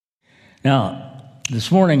Now,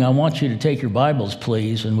 this morning I want you to take your Bibles,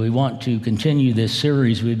 please, and we want to continue this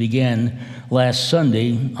series we began last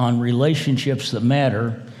Sunday on relationships that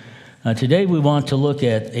matter. Today we want to look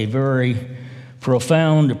at a very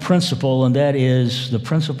profound principle, and that is the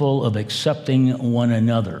principle of accepting one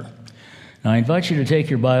another. Now, I invite you to take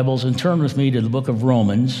your Bibles and turn with me to the book of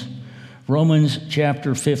Romans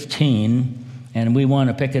chapter 15, and we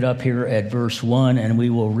want to pick it up here at verse 1, and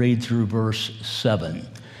we will read through verse 7.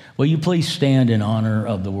 Will you please stand in honor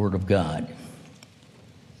of the Word of God?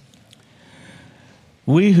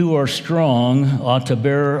 We who are strong ought to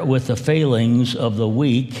bear with the failings of the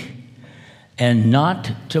weak and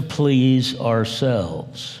not to please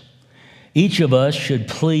ourselves. Each of us should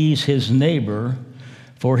please his neighbor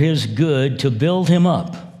for his good, to build him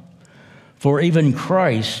up. For even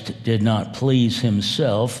Christ did not please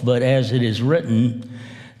himself, but as it is written,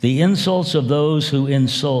 the insults of those who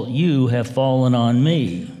insult you have fallen on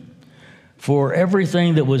me. For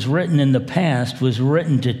everything that was written in the past was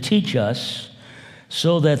written to teach us,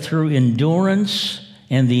 so that through endurance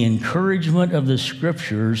and the encouragement of the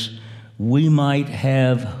Scriptures we might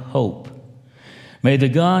have hope. May the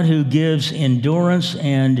God who gives endurance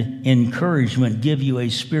and encouragement give you a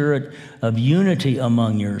spirit of unity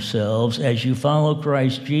among yourselves as you follow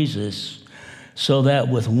Christ Jesus, so that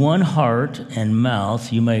with one heart and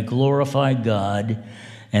mouth you may glorify God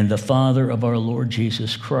and the Father of our Lord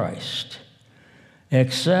Jesus Christ.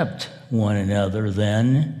 Accept one another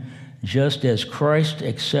then, just as Christ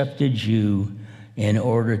accepted you in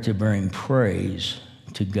order to bring praise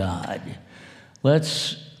to God.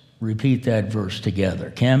 Let's repeat that verse together,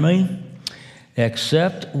 can we?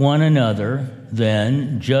 Accept one another,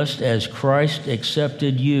 then, just as Christ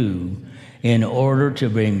accepted you in order to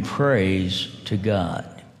bring praise to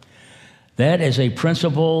God. That is a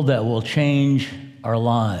principle that will change our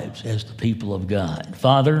lives as the people of God.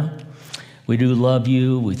 Father, we do love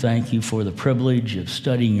you. We thank you for the privilege of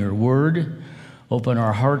studying your word. Open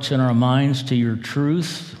our hearts and our minds to your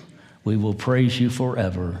truth. We will praise you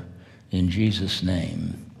forever. In Jesus'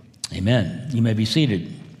 name. Amen. You may be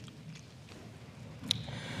seated.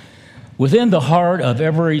 Within the heart of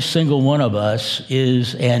every single one of us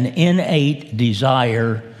is an innate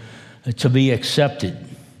desire to be accepted.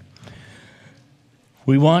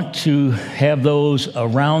 We want to have those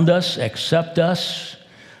around us accept us,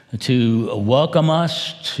 to welcome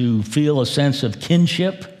us, to feel a sense of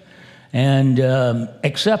kinship and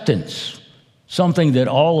acceptance. Something that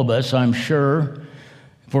all of us, I'm sure,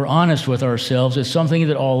 if we're honest with ourselves, is something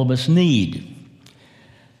that all of us need.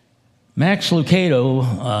 Max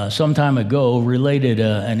Lucado, some time ago, related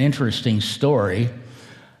an interesting story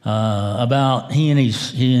about he and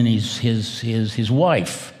his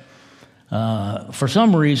wife. For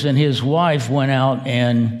some reason, his wife went out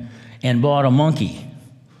and bought a monkey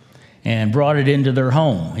and brought it into their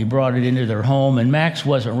home. He brought it into their home, and Max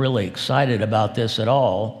wasn't really excited about this at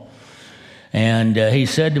all. And he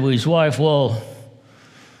said to his wife, well,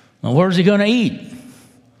 where's he going to eat?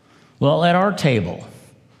 Well, at our table.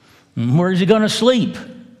 Where's he going to sleep?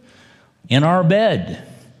 In our bed.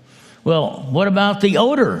 Well, what about the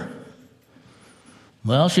odor?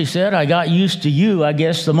 Well, she said, I got used to you. I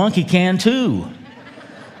guess the monkey can too.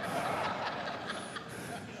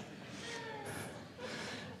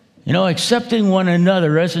 You know, accepting one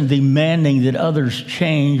another isn't demanding that others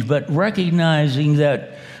change, but recognizing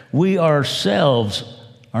that we ourselves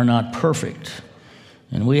are not perfect.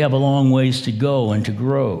 And we have a long ways to go and to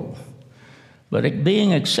grow. But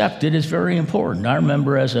being accepted is very important. I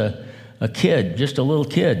remember as a kid, just a little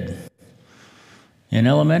kid, in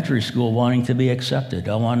elementary school wanting to be accepted.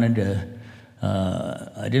 I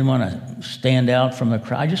didn't want to stand out from the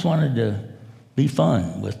crowd. I just wanted to be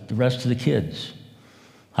fun with the rest of the kids.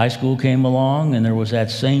 High school came along, and there was that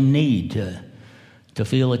same need to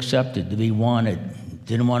feel accepted, to be wanted.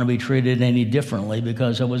 Didn't want to be treated any differently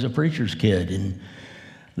because I was a preacher's kid. And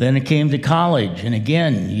then it came to college, and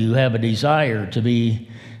again, you have a desire to be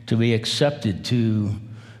accepted, to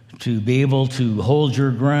be able to hold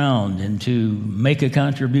your ground and to make a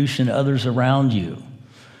contribution to others around you.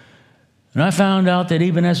 And I found out that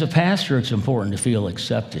even as a pastor, it's important to feel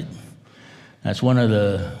accepted. That's one of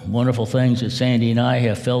the wonderful things that Sandy and I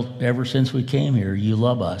have felt ever since we came here. You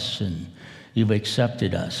love us, and you've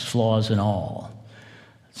accepted us, flaws and all.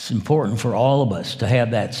 It's important for all of us to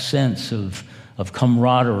have that sense of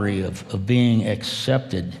camaraderie, of being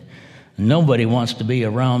accepted. Nobody wants to be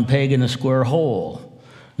a round peg in a square hole.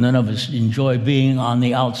 None of us enjoy being on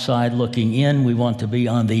the outside looking in. We want to be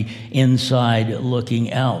on the inside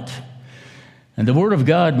looking out. And the Word of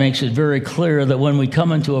God makes it very clear that when we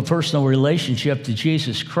come into a personal relationship to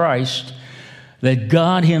Jesus Christ, that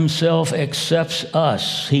God himself accepts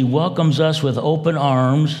us. He welcomes us with open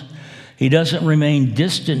arms. He doesn't remain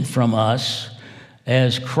distant from us.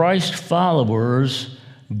 As Christ followers,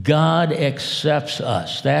 God accepts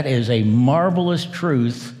us. That is a marvelous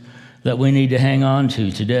truth that we need to hang on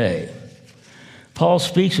to today. Paul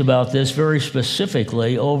speaks about this very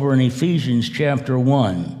specifically over in Ephesians chapter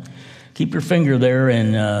 1. Keep your finger there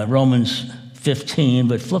in Romans 15,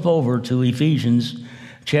 but flip over to Ephesians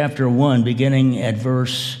chapter 1, beginning at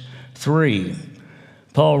verse 3.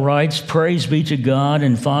 Paul writes, "Praise be to God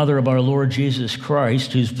and Father of our Lord Jesus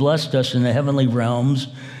Christ, who's blessed us in the heavenly realms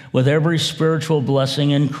with every spiritual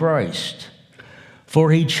blessing in Christ.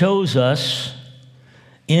 For he chose us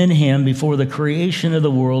in him before the creation of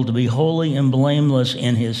the world to be holy and blameless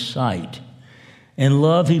in his sight. In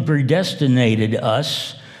love he predestinated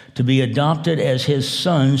us to be adopted as his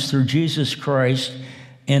sons through Jesus Christ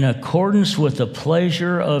in accordance with the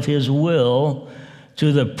pleasure of his will,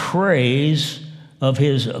 to the praise of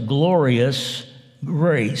his glorious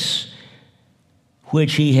grace,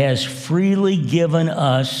 which he has freely given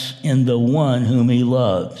us in the one whom he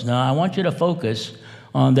loves." Now, I want you to focus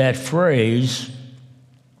on that phrase,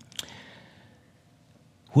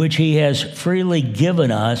 which he has freely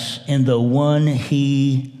given us in the one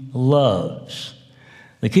he loves.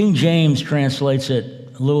 The King James translates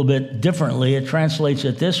it a little bit differently. It translates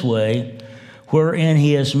it this way, wherein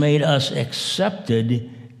he has made us accepted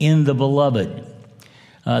in the beloved.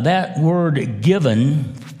 That word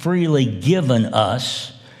given, freely given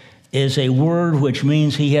us, is a word which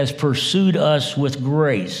means he has pursued us with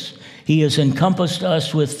grace. He has encompassed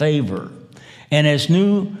us with favor. And as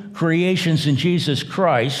new creations in Jesus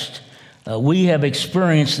Christ, we have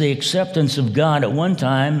experienced the acceptance of God. At one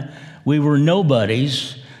time, we were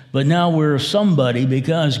nobodies, but now we're somebody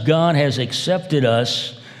because God has accepted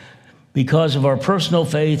us because of our personal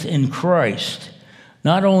faith in Christ.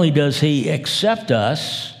 Not only does he accept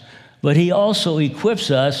us, but he also equips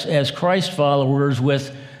us as Christ followers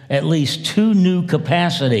with at least two new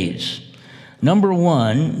capacities. Number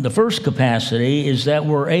one, the first capacity is that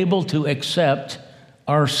we're able to accept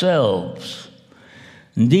ourselves.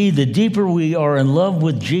 Indeed, the deeper we are in love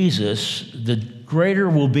with Jesus, the greater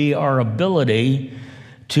will be our ability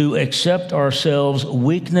to accept ourselves'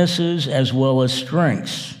 weaknesses as well as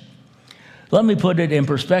strengths. Let me put it in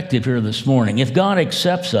perspective here this morning. If God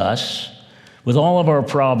accepts us with all of our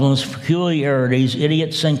problems, peculiarities,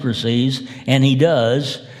 idiosyncrasies, and he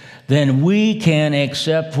does, then we can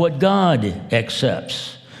accept what God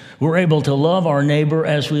accepts. We're able to love our neighbor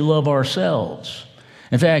as we love ourselves.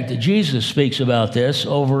 In fact, Jesus speaks about this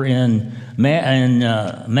over in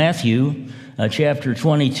Matthew chapter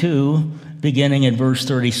 22, beginning at verse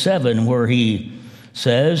 37, where he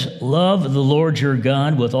says, "Love the Lord your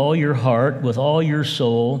God with all your heart, with all your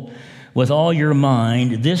soul, with all your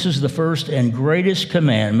mind. This is the first and greatest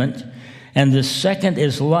commandment, and the second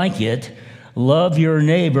is like it. Love your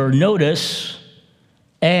neighbor," notice,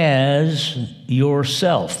 "as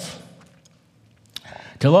yourself."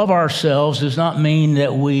 To love ourselves does not mean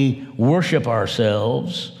that we worship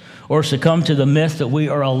ourselves or succumb to the myth that we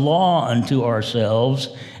are a law unto ourselves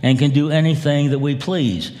and can do anything that we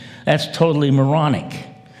please. That's totally moronic.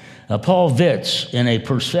 Paul Vitz, in a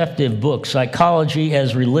perceptive book, Psychology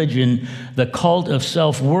as Religion, The Cult of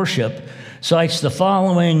Self-Worship, cites the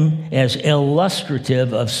following as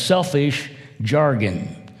illustrative of selfish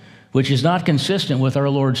jargon, which is not consistent with our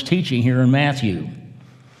Lord's teaching here in Matthew.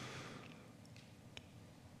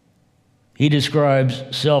 He describes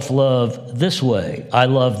self-love this way: "I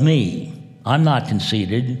love me. I'm not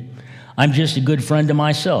conceited. I'm just a good friend to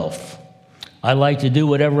myself. I like to do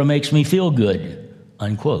whatever makes me feel good,"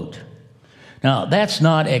 unquote. Now, that's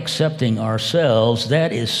not accepting ourselves.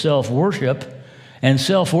 That is self-worship. And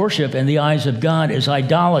self-worship in the eyes of God is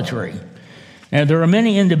idolatry. And there are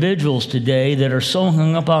many individuals today that are so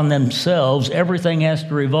hung up on themselves, everything has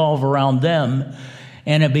to revolve around them,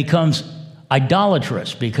 and it becomes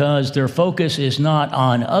idolatrous because their focus is not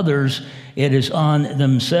on others, it is on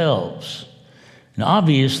themselves. And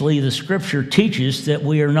obviously, the Scripture teaches that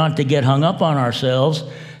we are not to get hung up on ourselves.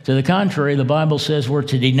 To the contrary, the Bible says we're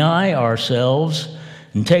to deny ourselves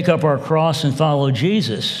and take up our cross and follow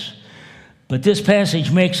Jesus. But this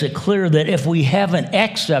passage makes it clear that if we haven't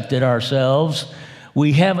accepted ourselves,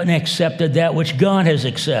 we haven't accepted that which God has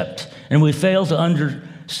accepted. And we fail to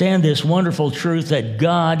understand this wonderful truth that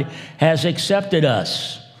God has accepted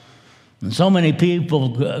us. And so many people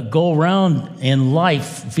go around in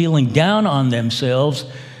life feeling down on themselves,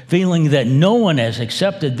 feeling that no one has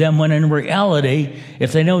accepted them, when in reality,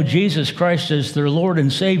 if they know Jesus Christ as their Lord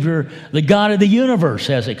and Savior, the God of the universe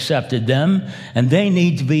has accepted them, and they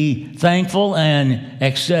need to be thankful and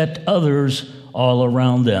accept others all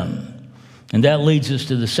around them. And that leads us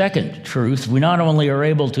to the second truth. We not only are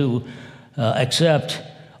able to accept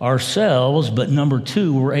ourselves, but number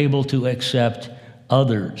two, we're able to accept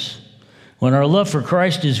others. When our love for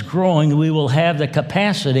Christ is growing, we will have the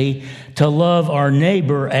capacity to love our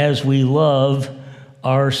neighbor as we love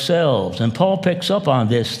ourselves. And Paul picks up on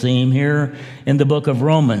this theme here in the book of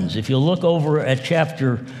Romans. If you look over at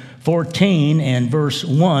chapter 14 and verse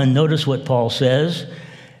 1, notice what Paul says: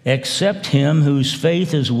 "Accept him whose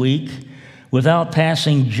faith is weak, without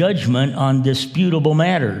passing judgment on disputable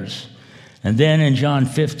matters." And then in John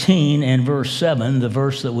 15 and verse 7, the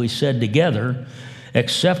verse that we said together,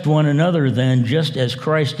 "Accept one another then, just as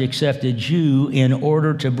Christ accepted you, in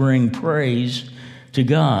order to bring praise to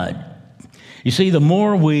God." You see, the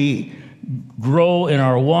more we grow in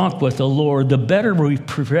our walk with the Lord, the better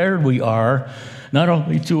prepared we are, not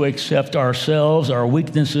only to accept ourselves, our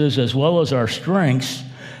weaknesses, as well as our strengths,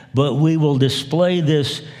 but we will display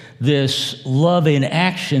this love in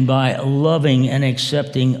action by loving and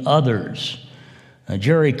accepting others.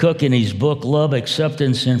 Jerry Cook, in his book, Love,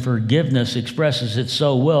 Acceptance, and Forgiveness, expresses it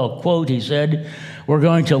so well. Quote, he said, "We're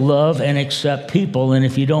going to love and accept people, and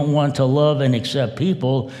if you don't want to love and accept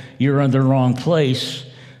people, you're in the wrong place,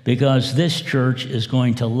 because this church is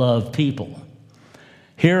going to love people."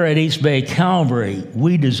 Here at East Bay Calvary,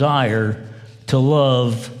 we desire to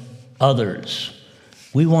love others.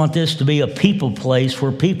 We want this to be a people place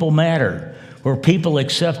where people matter, where people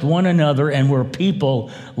accept one another, and where people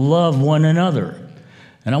love one another.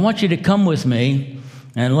 And I want you to come with me,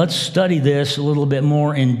 and let's study this a little bit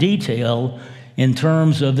more in detail in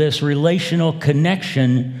terms of this relational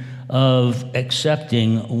connection of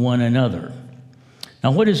accepting one another.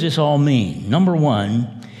 Now, what does this all mean? Number one,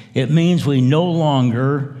 it means we no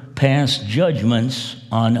longer pass judgments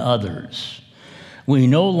on others. We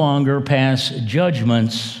no longer pass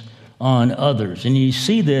judgments on others. And you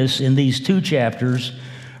see this in these two chapters,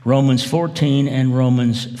 Romans 14 and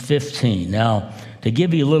Romans 15. Now, to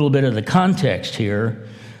give you a little bit of the context here,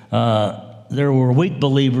 there were weak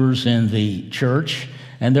believers in the church,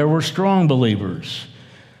 and there were strong believers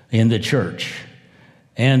in the church.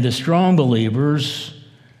 And the strong believers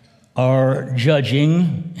are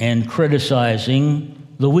judging and criticizing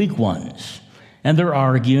the weak ones. And they're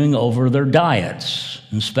arguing over their diets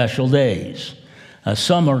and special days.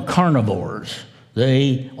 Some are carnivores.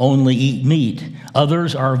 They only eat meat.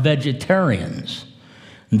 Others are vegetarians.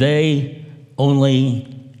 They only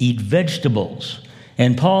eat vegetables.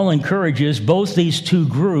 And Paul encourages both these two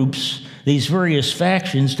groups, these various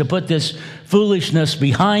factions, to put this foolishness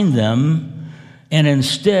behind them, and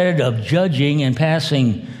instead of judging and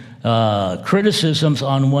passing criticisms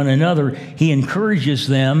on one another, he encourages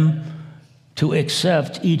them to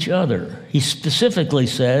accept each other. He specifically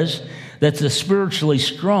says that the spiritually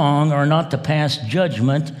strong are not to pass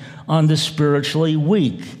judgment on the spiritually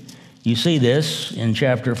weak. You see this in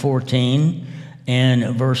chapter 14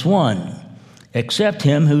 and verse 1. "Accept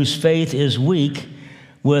him whose faith is weak,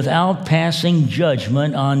 without passing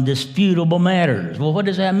judgment on disputable matters." Well, what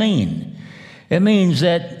does that mean? It means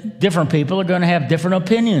that different people are going to have different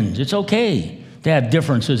opinions. It's okay to have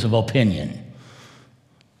differences of opinion.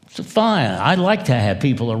 It's fine. I like to have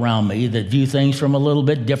people around me that view things from a little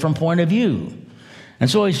bit different point of view. And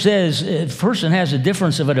so he says, if a person has a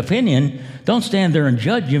difference of an opinion, don't stand there and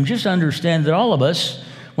judge him. Just understand that all of us,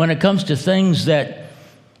 when it comes to things that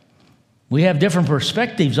we have different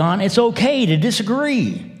perspectives on, it's okay to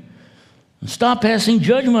disagree. And stop passing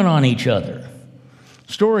judgment on each other.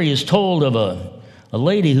 A story is told of a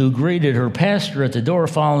lady who greeted her pastor at the door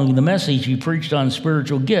following the message he preached on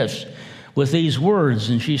spiritual gifts with these words.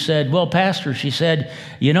 And she said, "Well, Pastor," she said,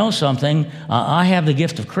 "you know something? I have the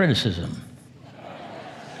gift of criticism."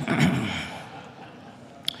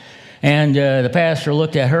 And the pastor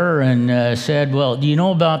looked at her and said, "Well, do you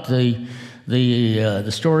know about the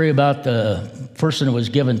story about the person who was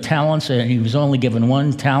given talents and he was only given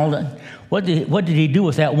one talent? What did he do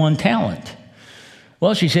with that one talent?"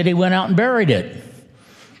 "Well," she said, "he went out and buried it."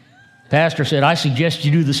 Pastor said, "I suggest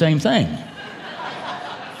you do the same thing."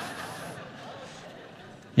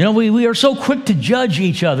 You know, we are so quick to judge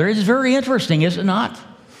each other. It's very interesting, is it not?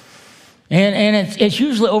 And it's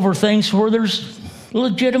usually over things where there's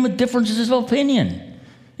legitimate differences of opinion.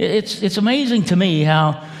 It's amazing to me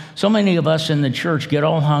how so many of us in the church get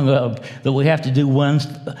all hung up that we have to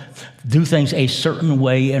do things a certain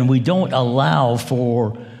way, and we don't allow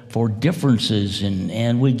for differences,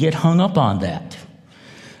 and we get hung up on that.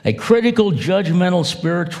 A critical, judgmental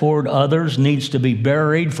spirit toward others needs to be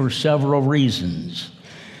buried for several reasons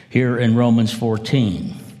here in Romans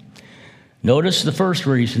 14. Notice the first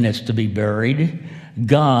reason it's to be buried.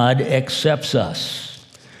 God accepts us.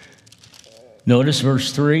 Notice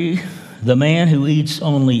verse 3. The man who eats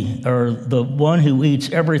only, or the one who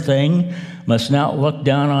eats everything must not look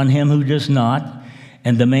down on him who does not,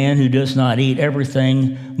 and the man who does not eat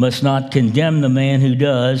everything must not condemn the man who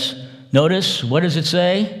does. Notice, what does it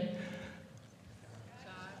say?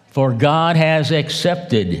 For God has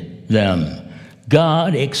accepted them.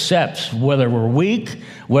 God accepts whether we're weak,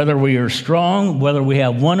 whether we are strong, whether we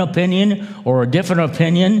have one opinion or a different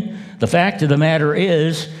opinion. The fact of the matter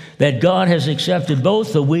is that God has accepted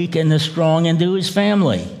both the weak and the strong into his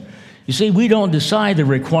family. You see, we don't decide the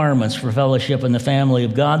requirements for fellowship in the family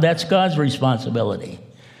of God. That's God's responsibility.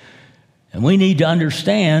 And we need to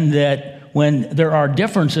understand that when there are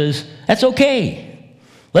differences, that's okay.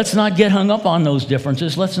 Let's not get hung up on those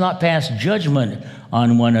differences. Let's not pass judgment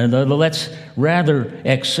on one another. Let's rather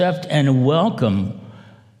accept and welcome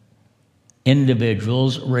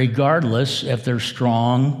individuals regardless if they're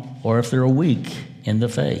strong or if they're weak in the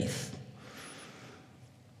faith.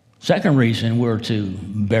 Second reason we're to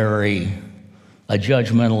bury a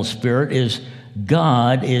judgmental spirit is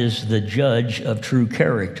God is the judge of true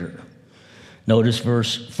character. Notice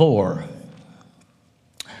verse 4.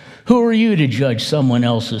 Who are you to judge someone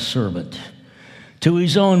else's servant? To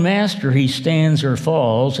his own master he stands or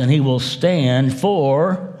falls, and he will stand,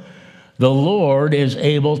 for the Lord is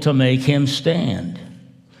able to make him stand.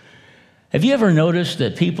 Have you ever noticed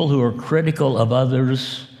that people who are critical of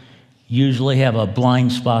others usually have a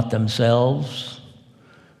blind spot themselves?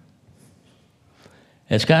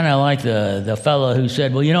 It's kind of like the fellow who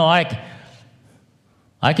said, well, you know,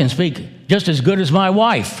 I can speak just as good as my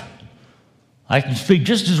wife. I can speak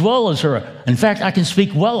just as well as her. In fact, I can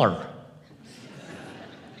speak weller.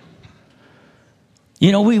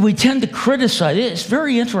 You know, we tend to criticize. It's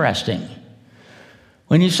very interesting.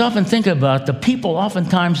 When you stop and think about the people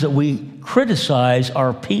oftentimes that we criticize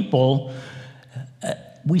are people,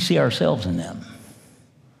 we see ourselves in them.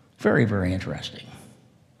 Very, very interesting.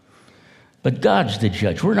 But God's the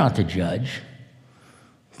judge. We're not the judge.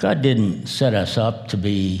 God didn't set us up to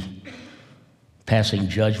be passing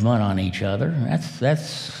judgment on each other.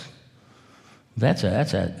 That's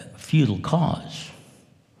a futile cause.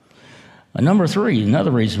 Number three,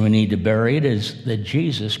 another reason we need to bury it is that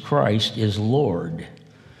Jesus Christ is Lord.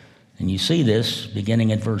 And you see this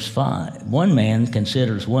beginning at verse 5. One man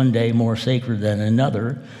considers one day more sacred than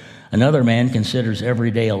another. Another man considers every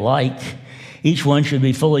day alike. Each one should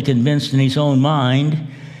be fully convinced in his own mind.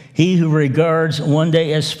 He who regards one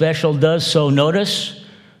day as special does so, notice,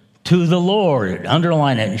 to the Lord.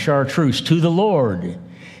 Underline it in chartreuse, to the Lord.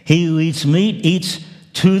 He who eats meat eats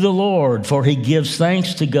to the Lord, for he gives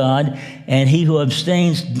thanks to God, and he who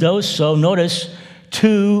abstains does so, notice,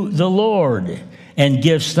 to the Lord, and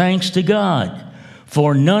gives thanks to God.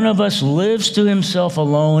 For none of us lives to himself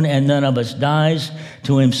alone, and none of us dies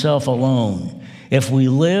to himself alone. If we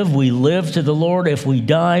live to the Lord. If we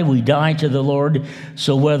die to the Lord.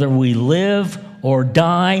 So whether we live or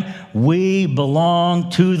die, we belong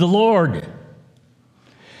to the Lord.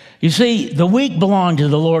 You see, the weak belong to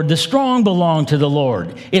the Lord. The strong belong to the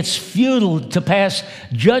Lord. It's futile to pass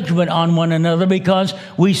judgment on one another because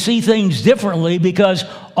we see things differently, because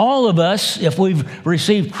all of us, if we've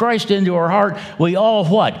received Christ into our heart, we all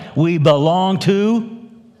what? We belong to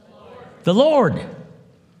the Lord.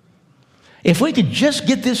 If we could just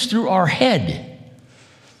get this through our head,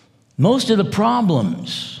 most of the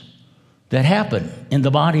problems that happen in the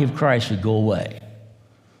body of Christ would go away.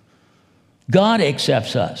 God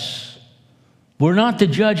accepts us. We're not to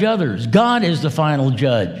judge others. God is the final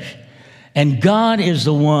judge. And God is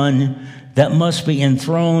the one that must be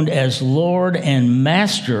enthroned as Lord and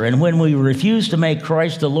Master. And when we refuse to make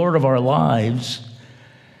Christ the Lord of our lives,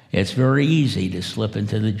 it's very easy to slip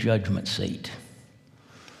into the judgment seat.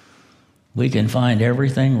 We can find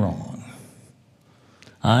everything wrong.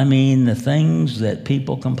 I mean, the things that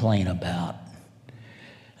people complain about.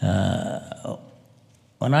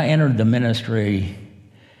 When I entered the ministry,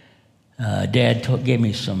 Dad gave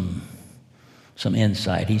me some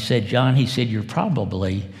insight. He said, John, you're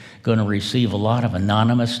probably going to receive a lot of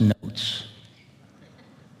anonymous notes.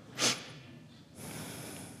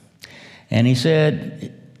 And he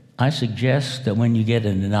said, I suggest that when you get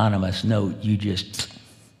an anonymous note, you just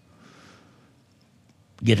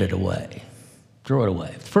get it away. Throw it away.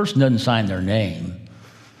 If the person doesn't sign their name,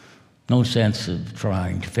 no sense of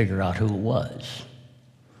trying to figure out who it was.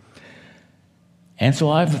 And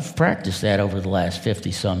so I've practiced that over the last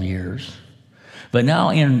 50-some years. But now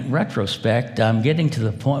in retrospect, I'm getting to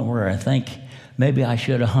the point where I think maybe I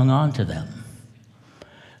should have hung on to them.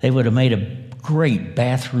 They would have made a great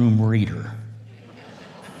bathroom reader.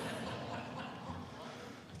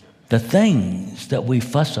 The things that we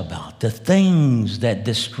fuss about, the things that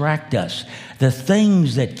distract us, the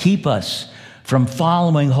things that keep us from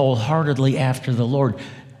following wholeheartedly after the Lord,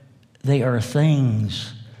 they are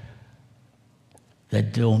things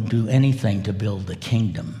that don't do anything to build the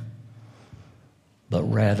kingdom, but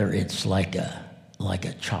rather it's like a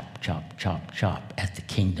chop, chop, chop, chop at the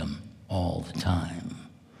kingdom all the time.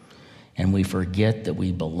 And we forget that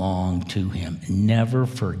we belong to him. Never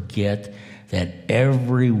forget that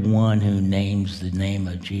everyone who names the name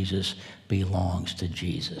of Jesus belongs to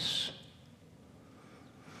Jesus.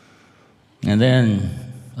 And then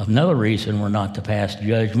another reason we're not to pass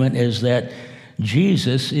judgment is that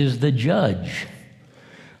Jesus is the judge.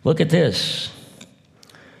 Look at this.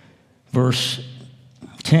 Verse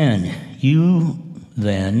 10, you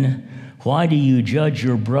then, why do you judge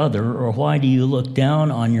your brother, or why do you look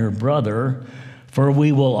down on your brother? For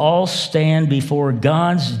we will all stand before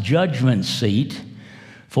God's judgment seat.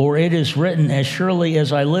 For it is written, as surely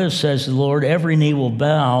as I live, says the Lord, every knee will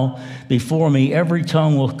bow before me, every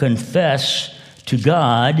tongue will confess to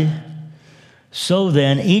God. So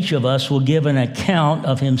then, each of us will give an account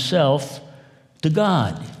of himself to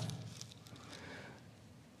God.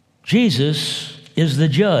 Jesus is the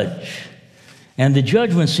judge. And the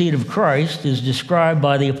judgment seat of Christ is described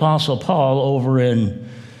by the Apostle Paul over in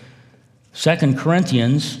 2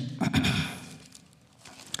 Corinthians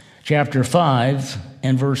chapter 5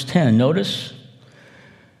 and verse 10. Notice,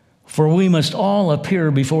 for we must all appear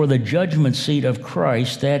before the judgment seat of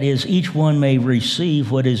Christ, that is, each one may receive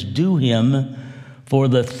what is due him for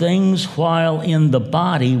the things while in the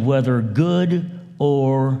body, whether good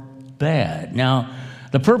or bad. Now,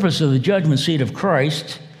 the purpose of the judgment seat of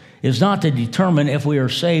Christ is not to determine if we are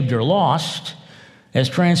saved or lost. As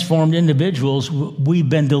transformed individuals, we've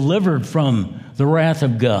been delivered from the wrath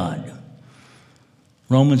of God.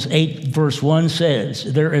 Romans 8 verse 1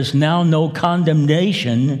 says, there is now no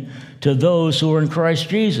condemnation to those who are in Christ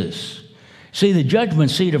Jesus. See, the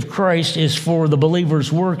judgment seat of Christ is for the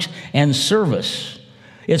believer's works and service.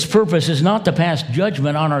 Its purpose is not to pass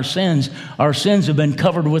judgment on our sins. Our sins have been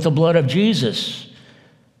covered with the blood of Jesus.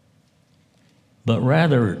 But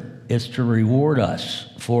rather, it's to reward us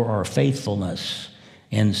for our faithfulness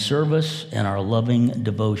in service and our loving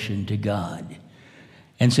devotion to God.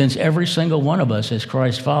 And since every single one of us as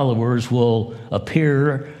Christ followers will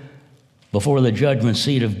appear before the judgment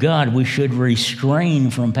seat of God, we should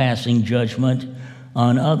refrain from passing judgment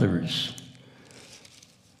on others.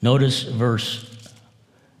 Notice verse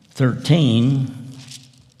 13,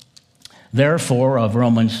 therefore, of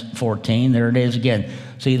Romans 14, there it is again.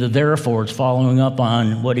 See, the therefore is following up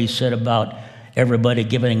on what he said about everybody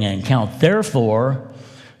giving an account. Therefore,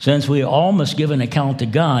 since we all must give an account to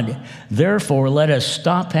God, therefore let us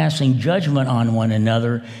stop passing judgment on one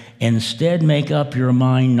another. Instead, make up your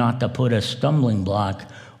mind not to put a stumbling block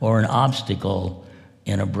or an obstacle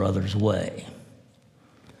in a brother's way.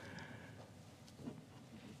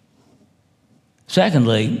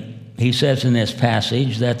 Secondly, he says in this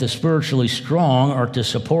passage that the spiritually strong are to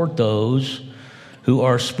support those who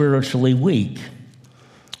are spiritually weak.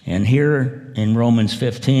 And here in Romans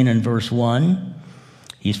 15 and verse 1,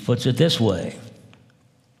 he puts it this way.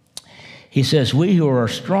 He says, we who are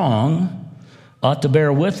strong ought to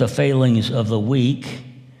bear with the failings of the weak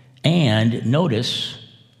and, notice,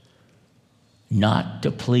 not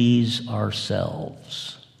to please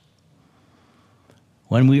ourselves.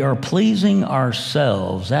 When we are pleasing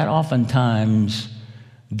ourselves, that oftentimes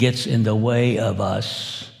gets in the way of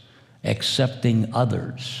us accepting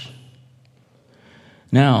others.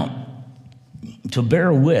 Now, to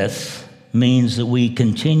bear with means that we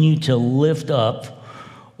continue to lift up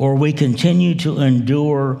or we continue to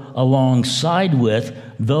endure alongside with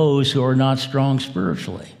those who are not strong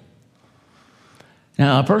spiritually.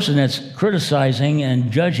 Now, a person that's criticizing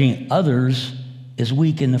and judging others is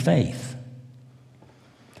weak in the faith.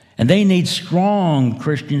 And they need strong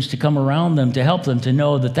Christians to come around them to help them to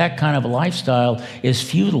know that that kind of a lifestyle is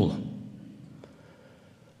futile.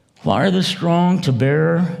 Why are the strong to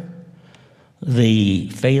bear the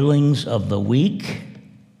failings of the weak?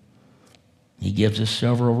 He gives us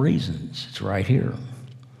several reasons. It's right here.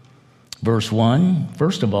 Verse 1,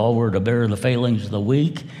 first of all, we're to bear the failings of the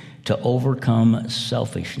weak to overcome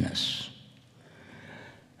selfishness.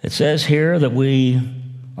 It says here that we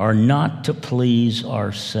are not to please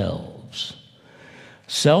ourselves.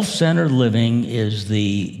 Self-centered living is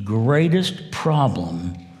the greatest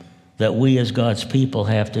problem that we as God's people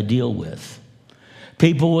have to deal with.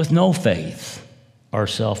 People with no faith are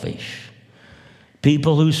selfish.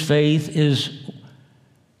 People whose faith is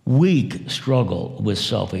weak struggle with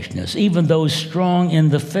selfishness. Even those strong in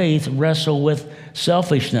the faith wrestle with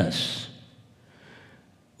selfishness.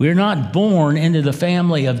 We're not born into the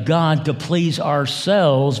family of God to please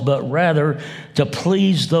ourselves, but rather to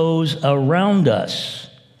please those around us.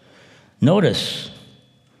 Notice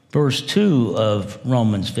verse 2 of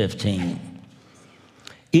Romans 15.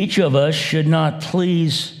 Each of us should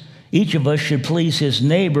please his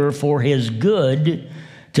neighbor for his good,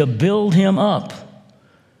 to build him up.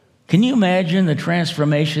 Can you imagine the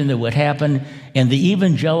transformation that would happen in the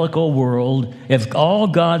evangelical world if all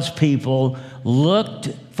God's people looked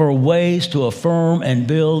for ways to affirm and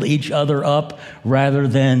build each other up rather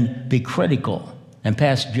than be critical and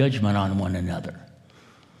pass judgment on one another?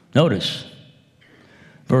 Notice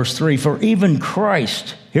verse 3, for even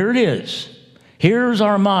Christ, here it is, here's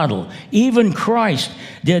our model, even Christ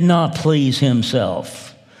did not please himself.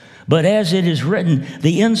 But as it is written,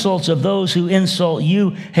 the insults of those who insult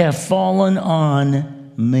you have fallen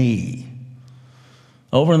on me.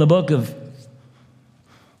 Over in the book of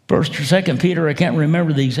 1st or 2nd Peter, I can't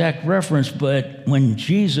remember the exact reference, but when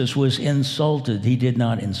Jesus was insulted, he did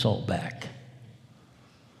not insult back.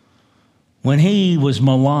 When he was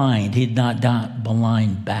maligned, he did not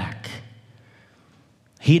malign back.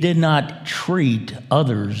 He did not treat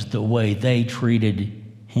others the way they treated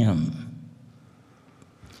him.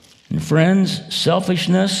 And friends,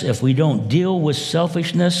 selfishness, if we don't deal with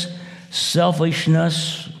selfishness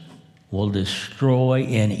will destroy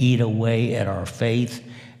and eat away at our faith,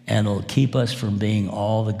 and it'll keep us from being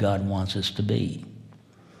all that God wants us to be.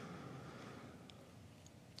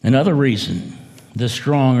 Another reason the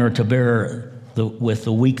strong are to bear with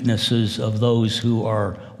the weaknesses of those who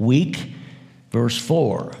are weak, verse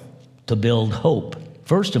 4, to build hope.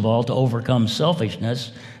 First of all, to overcome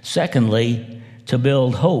selfishness. Secondly, to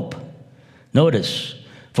build hope. Notice,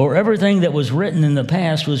 for everything that was written in the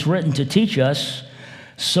past was written to teach us,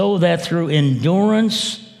 so that through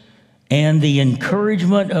endurance and the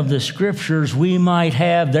encouragement of the Scriptures we might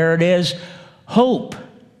have, there it is, hope.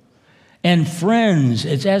 And friends,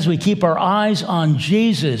 it's as we keep our eyes on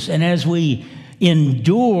Jesus and as we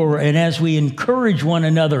endure and as we encourage one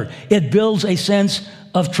another, it builds a sense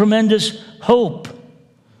of tremendous hope.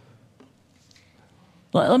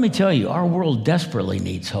 Let me tell you, our world desperately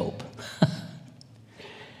needs hope.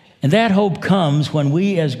 And that hope comes when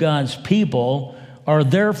we as God's people are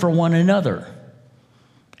there for one another.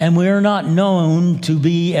 And we are not known to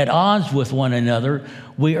be at odds with one another.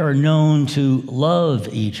 We are known to love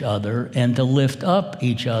each other and to lift up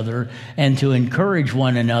each other and to encourage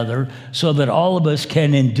one another so that all of us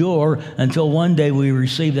can endure until one day we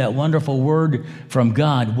receive that wonderful word from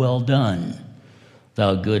God, well done,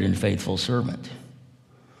 thou good and faithful servant.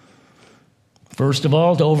 First of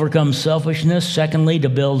all, to overcome selfishness. Secondly, to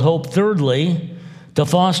build hope. Thirdly, to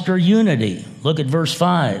foster unity. Look at verse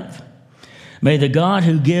 5. May the God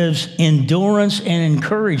who gives endurance and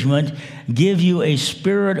encouragement give you a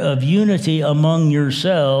spirit of unity among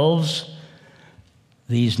yourselves.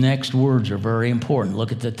 These next words are very important.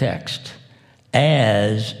 Look at the text.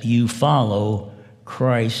 As you follow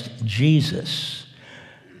Christ Jesus,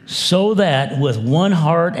 so that with one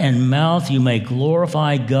heart and mouth you may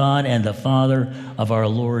glorify God and the Father of our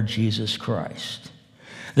Lord Jesus Christ.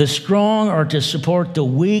 The strong are to support the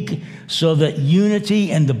weak so that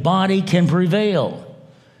unity in the body can prevail.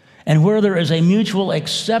 And where there is a mutual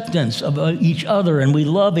acceptance of each other and we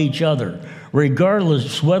love each other,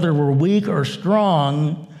 regardless whether we're weak or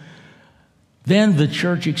strong, then the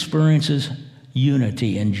church experiences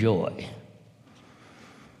unity and joy.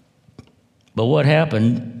 But what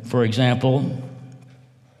happened, for example,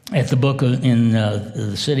 at the book in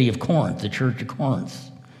the city of Corinth, the church of Corinth?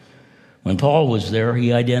 When Paul was there,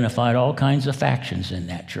 he identified all kinds of factions in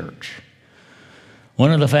that church.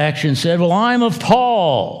 One of the factions said, well, I'm of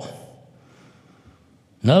Paul.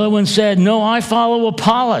 Another one said, no, I follow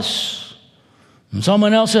Apollos. And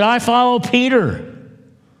someone else said, I follow Peter.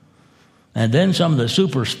 And then some of the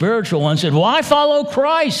super spiritual ones said, well, I follow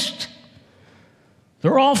Christ.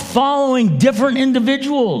 They're all following different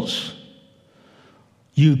individuals.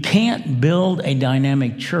 You can't build a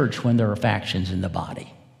dynamic church when there are factions in the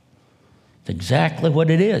body. It's exactly what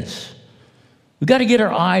it is. We've got to get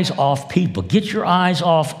our eyes off people. Get your eyes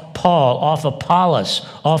off Paul, off Apollos,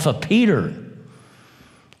 off of Peter.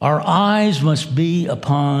 Our eyes must be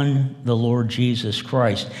upon the Lord Jesus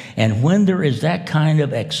Christ. And when there is that kind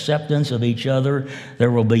of acceptance of each other, there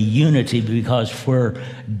will be unity, because where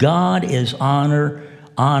God is honored,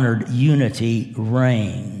 unity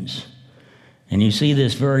reigns. And you see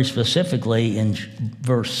this very specifically in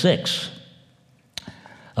verse 6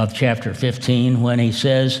 of chapter 15 when he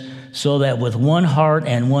says, so that with one heart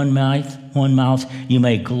and one mouth you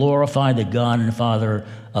may glorify the God and Father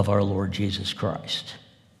of our Lord Jesus Christ.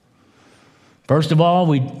 First of all,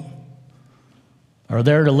 we are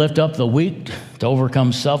there to lift up the weak, to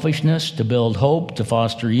overcome selfishness, to build hope, to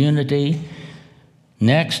foster unity.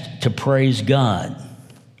 Next, to praise God.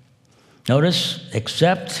 Notice,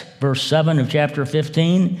 accept, verse 7 of chapter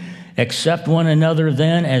 15, accept one another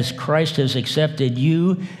then as Christ has accepted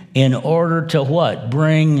you in order to what?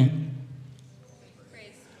 Bring,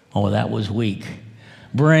 oh, that was weak.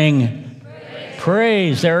 Bring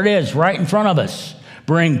praise. There it is, right in front of us.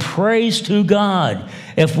 Bring praise to God.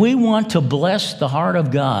 If we want to bless the heart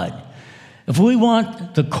of God, if we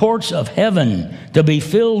want the courts of heaven to be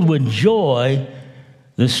filled with joy,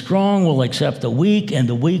 the strong will accept the weak, and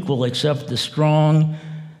the weak will accept the strong.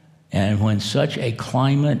 And when such a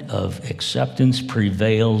climate of acceptance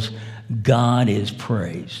prevails, God is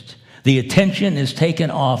praised. The attention is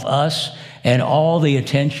taken off us, and all the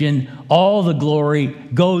attention, all the glory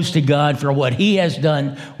goes to God for what he has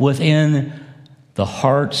done within the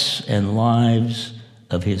hearts and lives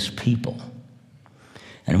of his people.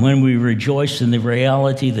 And when we rejoice in the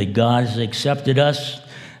reality that God has accepted us,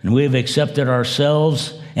 and we have accepted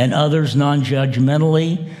ourselves and others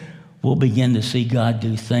non-judgmentally, we'll begin to see God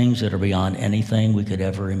do things that are beyond anything we could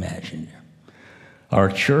ever imagine. Our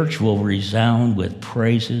church will resound with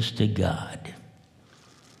praises to God.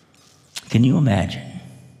 Can you imagine,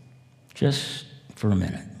 just for a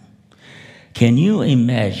minute, can you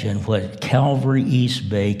imagine what Calvary East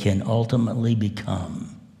Bay can ultimately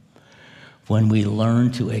become when we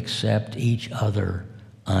learn to accept each other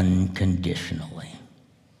unconditionally?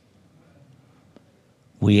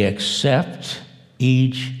 We accept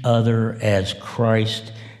each other as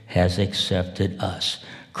Christ has accepted us.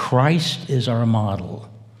 Christ is our model.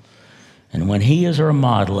 And when he is our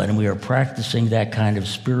model and we are practicing that kind of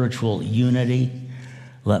spiritual unity,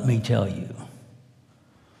 let me tell you,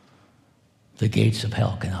 the gates of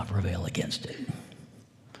hell cannot prevail against it.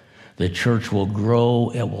 The church will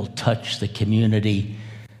grow. It will touch the community.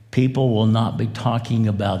 People will not be talking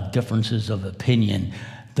about differences of opinion.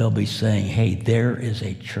 They'll be saying, hey, there is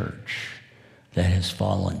a church that has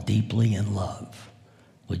fallen deeply in love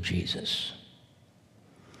with Jesus.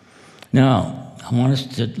 Now, I want us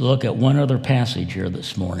to look at one other passage here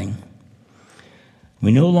this morning.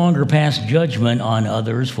 We no longer pass judgment on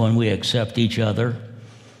others when we accept each other.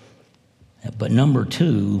 But number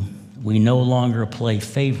two, we no longer play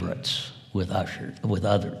favorites with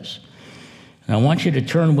others. And I want you to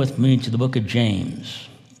turn with me to the book of James.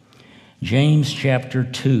 James chapter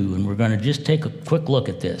 2, and we're going to just take a quick look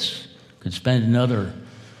at this. Could spend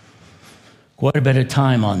quite a bit of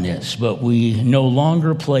time on this, but we no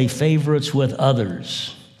longer play favorites with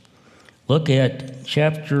others. Look at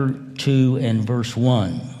chapter 2 and verse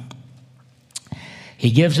 1.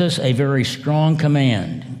 He gives us a very strong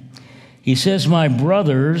command. He says, my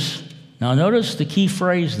brothers, now notice the key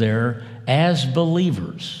phrase there, as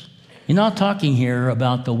believers. He's not talking here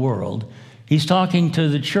about the world. He's talking to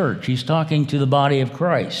the church. He's talking to the body of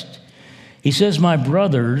Christ. He says, my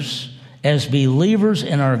brothers, as believers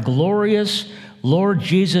in our glorious Lord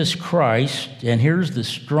Jesus Christ, and here's the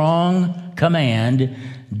strong command,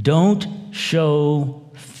 don't show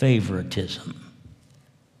favoritism.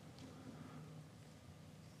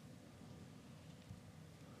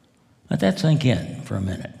 Let that sink in for a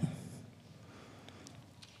minute.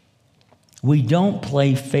 We don't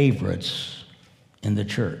play favorites in the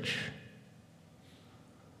church.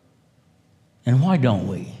 And why don't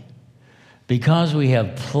we? Because we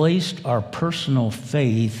have placed our personal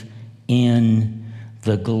faith in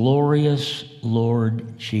the glorious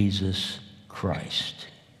Lord Jesus Christ.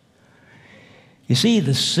 You see,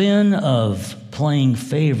 the sin of playing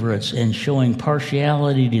favorites and showing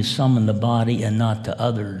partiality to some in the body and not to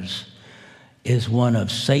others is one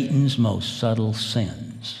of Satan's most subtle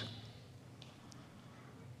sins.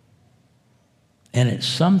 And it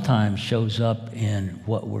sometimes shows up in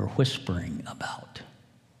what we're whispering about.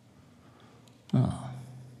 Oh.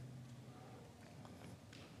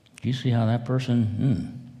 Do you see how that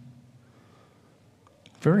person?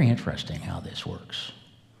 Very interesting how this works.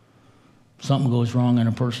 Something goes wrong in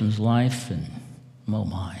a person's life, and oh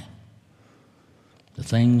my, the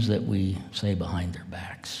things that we say behind their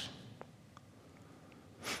backs.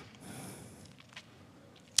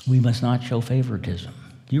 We must not show favoritism.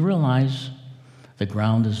 Do you realize the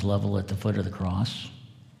ground is level at the foot of the cross?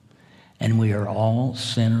 And we are all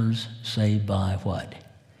sinners saved by what?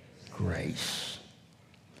 Grace.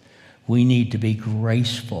 We need to be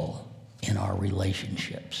graceful in our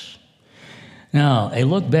relationships. Now, a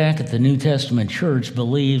look back at the New Testament church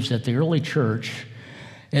believes that the early church,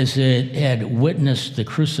 as it had witnessed the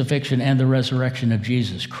crucifixion and the resurrection of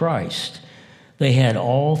Jesus Christ, they had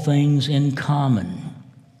all things in common.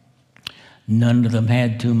 None of them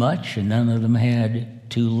had too much, and none of them had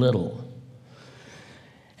too little.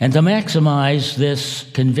 And to maximize this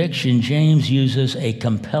conviction, James uses a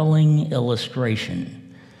compelling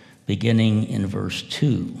illustration, beginning in verse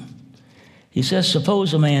 2. He says,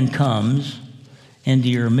 suppose a man comes into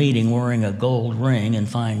your meeting wearing a gold ring and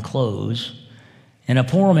fine clothes, and a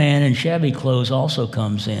poor man in shabby clothes also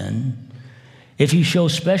comes in. If you show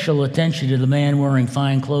special attention to the man wearing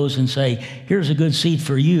fine clothes and say, here's a good seat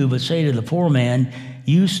for you, but say to the poor man,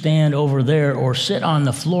 you stand over there or sit on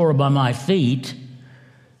the floor by my feet,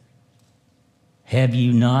 have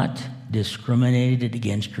you not discriminated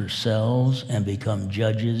against yourselves and become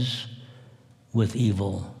judges with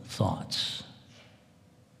evil thoughts?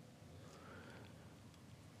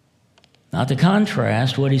 Now, to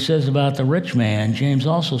contrast what he says about the rich man, James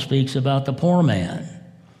also speaks about the poor man.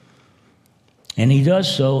 And he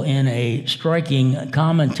does so in a striking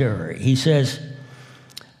commentary. He says,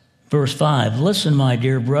 verse 5, listen, my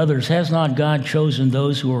dear brothers, has not God chosen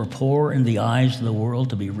those who are poor in the eyes of the world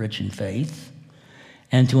to be rich in faith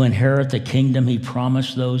and to inherit the kingdom he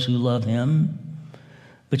promised those who love him?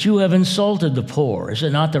 But you have insulted the poor. Is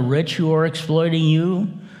it not the rich who are exploiting you?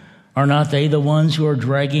 Are not they the ones who are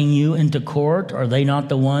dragging you into court? Are they not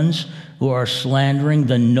the ones who are slandering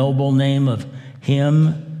the noble name of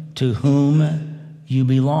him to whom you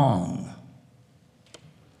belong?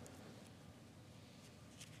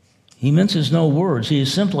 He minces no words. He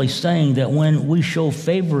is simply saying that when we show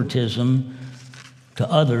favoritism to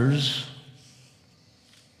others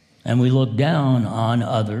and we look down on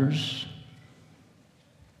others,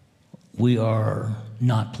 we are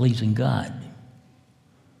not pleasing God.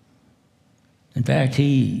 In fact,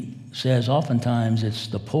 he says oftentimes it's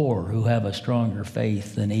the poor who have a stronger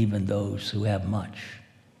faith than even those who have much.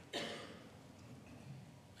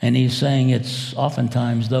 And he's saying it's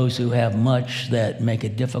oftentimes those who have much that make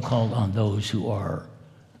it difficult on those who are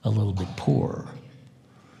a little bit poor.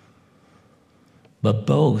 But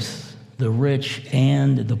both the rich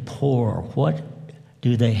and the poor, what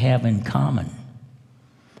do they have in common?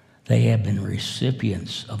 They have been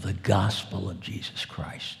recipients of the gospel of Jesus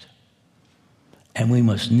Christ. And we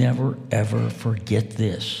must never, ever forget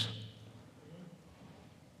this.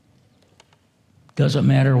 Doesn't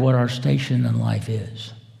matter what our station in life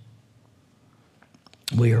is.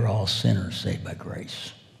 We are all sinners saved by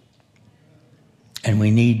grace. And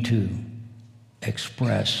we need to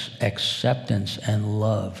express acceptance and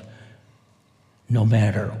love no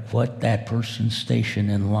matter what that person's station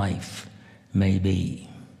in life may be.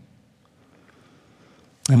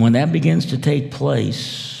 And when that begins to take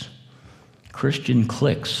place, Christian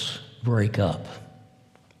cliques break up.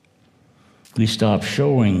 We stop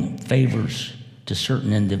showing favors to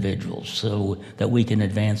certain individuals so that we can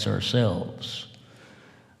advance ourselves.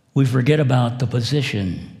 We forget about the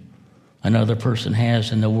position another person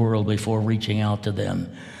has in the world before reaching out to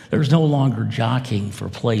them. There's no longer jockeying for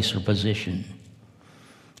place or position.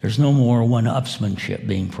 There's no more one-upsmanship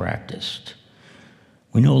being practiced.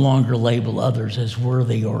 We no longer label others as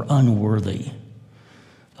worthy or unworthy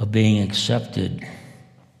of being accepted.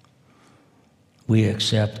 We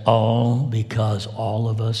accept all because all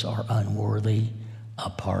of us are unworthy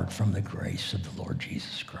apart from the grace of the Lord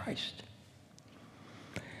Jesus Christ.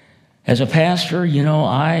 As a pastor,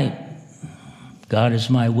 God is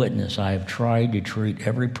my witness. I have tried to treat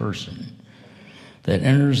every person that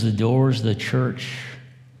enters the doors of the church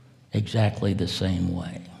exactly the same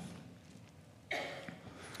way.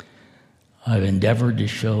 I've endeavored to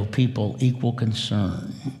show people equal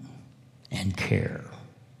concern and care.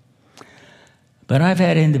 But I've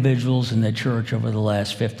had individuals in the church over the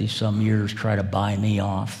last 50-some years try to buy me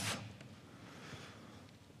off,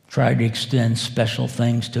 try to extend special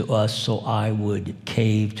things to us so I would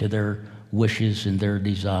cave to their wishes and their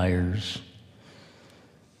desires.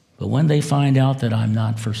 But when they find out that I'm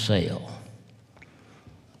not for sale,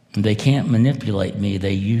 and they can't manipulate me,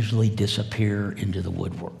 they usually disappear into the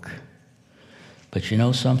woodwork. But you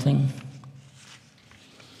know something?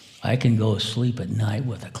 I can go to sleep at night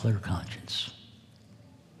with a clear conscience.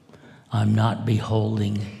 I'm not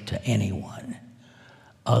beholding to anyone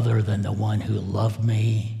other than the one who loved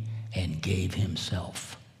me and gave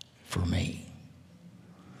himself for me.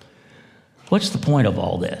 What's the point of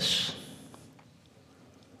all this?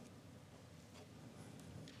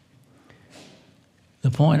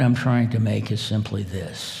 The point I'm trying to make is simply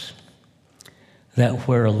this: that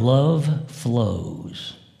where love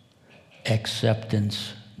flows,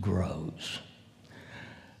 acceptance grows.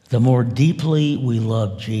 The more deeply we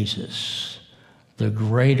love Jesus, the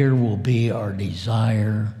greater will be our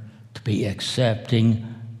desire to be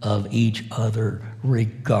accepting of each other,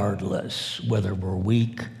 regardless whether we're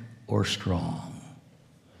weak or strong.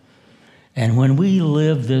 And when we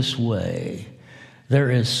live this way, there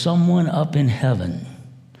is someone up in heaven,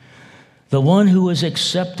 the one who has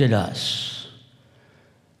accepted us.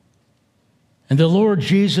 And the Lord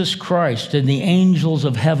Jesus Christ and the angels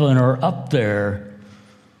of heaven are up there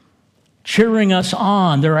cheering us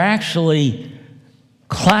on. They're actually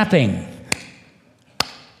clapping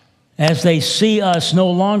as they see us no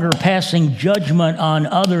longer passing judgment on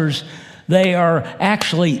others. They are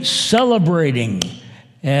actually celebrating,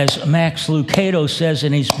 as Max Lucado says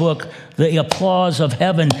in his book, the applause of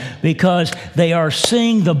heaven, because they are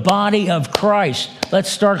seeing the body of Christ. Let's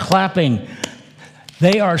start clapping.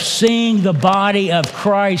 They are seeing the body of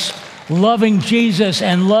Christ loving Jesus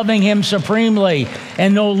and loving him supremely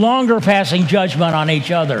and no longer passing judgment on each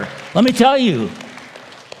other. Let me tell you,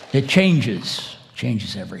 it changes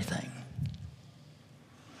everything.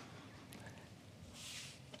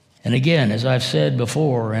 And again, as I've said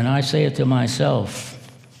before, and I say it to myself,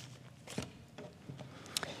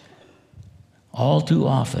 all too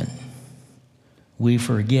often we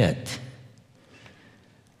forget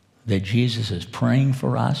that Jesus is praying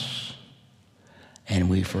for us, and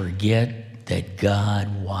we forget that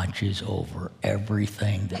God watches over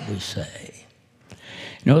everything that we say.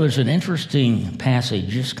 You know, there's an interesting passage,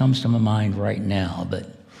 just comes to my mind right now, but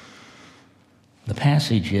the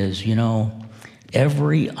passage is,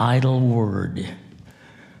 every idle word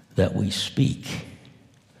that we speak,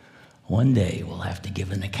 one day we'll have to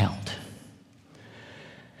give an account.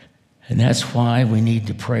 And that's why we need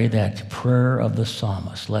to pray that prayer of the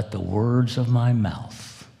psalmist. Let the words of my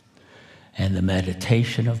mouth and the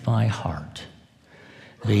meditation of my heart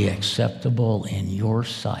be acceptable in your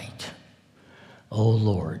sight, O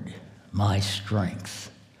Lord, my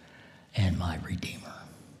strength and my Redeemer.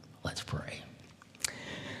 Let's pray.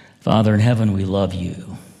 Father in heaven, we love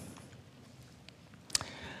you.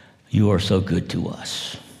 You are so good to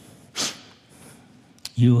us.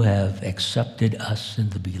 You have accepted us in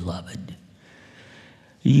the beloved.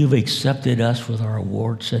 You've accepted us with our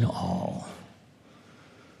warts and all.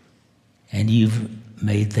 And you've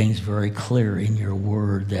made things very clear in your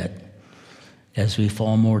word that as we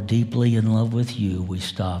fall more deeply in love with you, we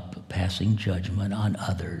stop passing judgment on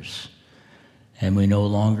others. And we no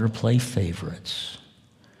longer play favorites.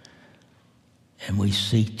 And we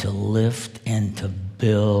seek to lift and to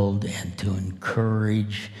build and to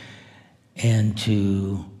encourage and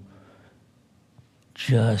to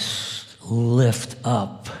just lift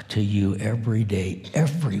up to you every day,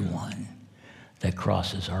 everyone that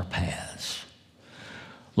crosses our paths.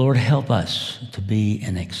 Lord, help us to be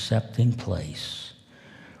an accepting place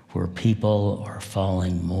where people are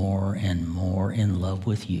falling more and more in love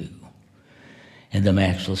with you. In the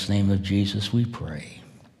matchless name of Jesus we pray.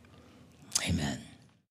 Amen.